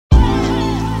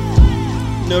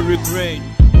No regret.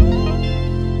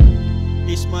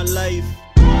 It's my life.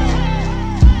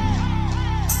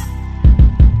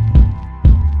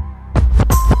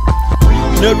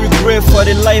 No regret for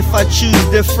the life I choose.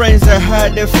 The friends I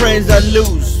had, the friends I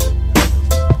lose.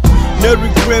 No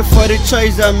regret for the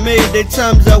choice I made. The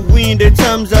times I win, the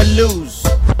times I lose.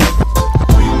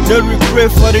 No regret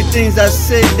for the things I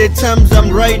said. The times I'm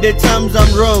right, the times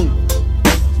I'm wrong.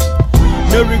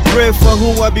 No regret for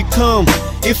who I become.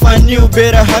 If I knew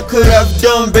better, I could have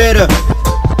done better.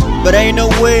 But ain't no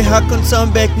way I can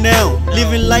turn back now.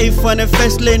 Living life on the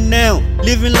fast lane now.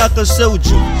 Living like a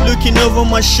soldier, looking over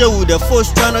my shoulder.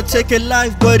 Folks trying to take a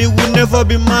life, but it will never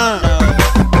be mine.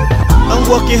 I'm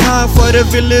working hard for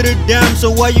every little dime. So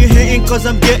why you hating? Cause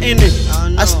I'm getting it.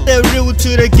 I stay real to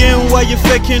the game while you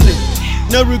faking it.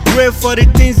 No regret for the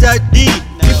things I did.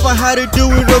 If I had to do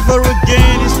it over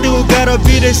again, it still gotta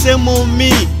be the same old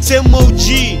me, same old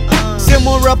G. Same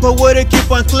old rapper where they keep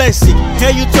on classic.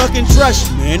 Hey, you talking trash,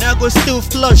 man, I go still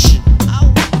flush it.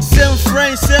 Same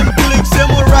friends, same clique,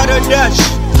 same old ride or dash.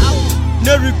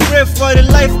 No regret for the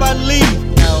life I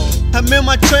live. I made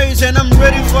my choice and I'm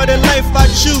ready for the life I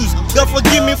choose. God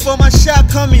forgive me for my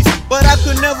shortcomings, but I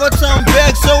could never turn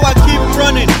back, so I keep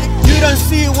running. You don't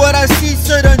see what I see,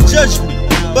 so don't judge me.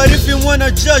 But if you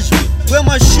wanna judge me, wear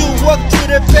my shoe, walk through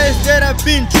the past that I've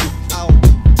been through.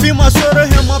 Feel my sorrow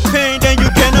and my pain, then you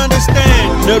can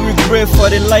understand. No regret for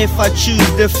the life I choose.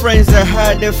 The friends I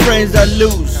had, the friends I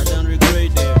lose. I don't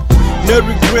regret that. No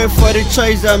regret for the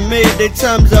choice I made. The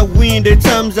times I win, the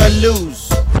times I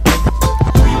lose.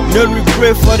 No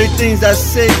regret for the things I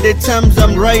said. The times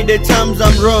I'm right, the times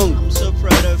I'm wrong. I'm so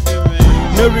proud of you,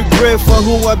 man. No regret for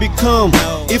who I become.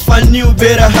 If I knew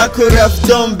better, I could have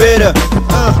done better.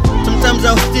 Sometimes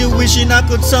I'm still wishing I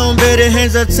could sound better.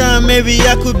 Hands of time, maybe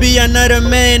I could be another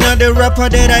man, not the rapper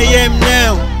that I am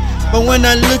now. But when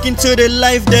I look into the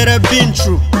life that I've been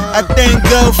through, I thank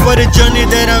God for the journey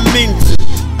that I'm into.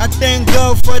 I thank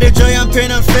God for the joy and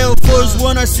pain I felt. Folks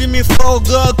wanna see me fall,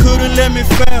 God couldn't let me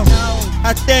fail.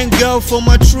 I thank God for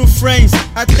my true friends.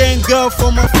 I thank God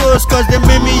for my foes, cause they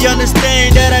made me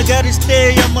understand that I gotta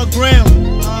stay on my ground.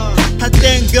 I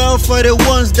thank God for the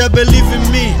ones that believe in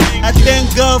me. I thank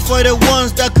God for the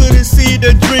ones that couldn't see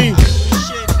the dream.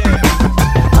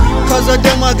 Cause of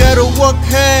them I gotta work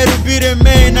hard to be the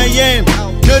man I am.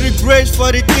 No regrets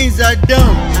for the things I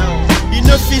done. You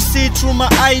know if you see through my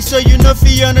eyes, so you know if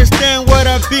you understand what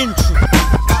I've been through.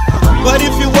 But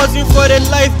if it wasn't for the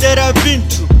life that I've been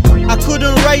through, I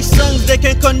couldn't write songs that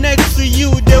can connect to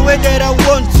you the way that I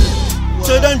want to.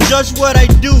 So don't judge what I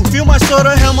do. Feel my sorrow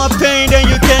and my pain, then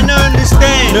you can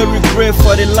understand. No regret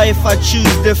for the life I choose.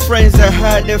 The friends I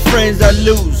had, the friends I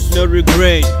lose. No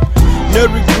regret. No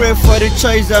regret for the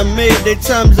choice I made. The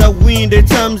times I win, the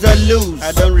times I lose.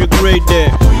 I don't regret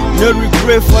that. No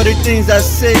regret for the things I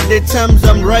said. The times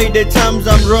I'm right, the times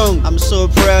I'm wrong. I'm so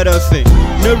proud of it.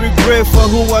 No regret for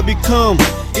who I become.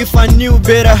 If I knew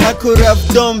better, I could have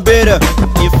done better.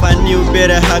 If I knew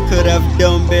better, I could have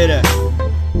done better.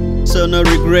 So no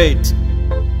regret.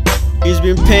 It's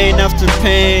been pain after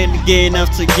pain, gain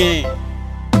after gain.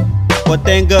 But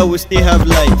thank God we still have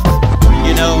life,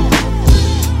 you know.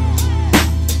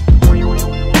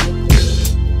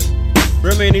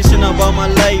 Reminiscing about my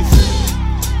life,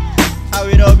 how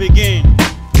it all began.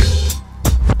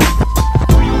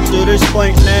 To this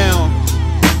point now,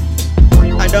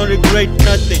 I don't regret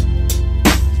nothing.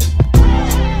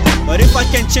 But if I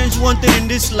can change one thing in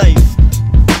this life,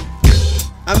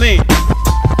 I mean,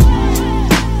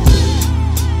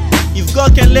 if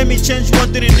God can let me change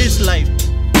one thing in this life,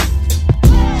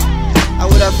 I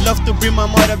would have loved to bring my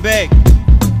mother back.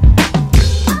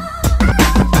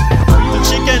 So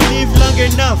she can live long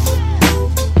enough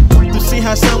to see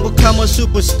her son become a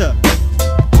superstar.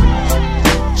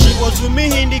 She was with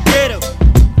me in the ghetto.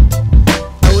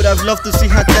 I would have loved to see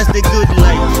her taste the good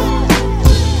life.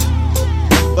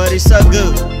 But it's so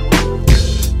good.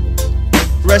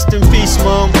 Rest in peace,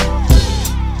 Mom.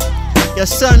 Your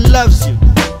son loves you.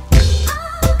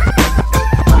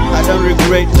 I don't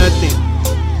regret nothing.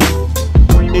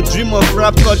 The dream of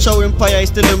rap culture empire is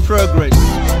still in progress.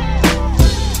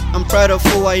 I'm proud of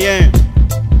who I am.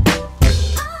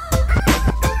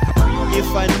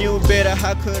 If I knew better,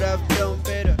 I could have done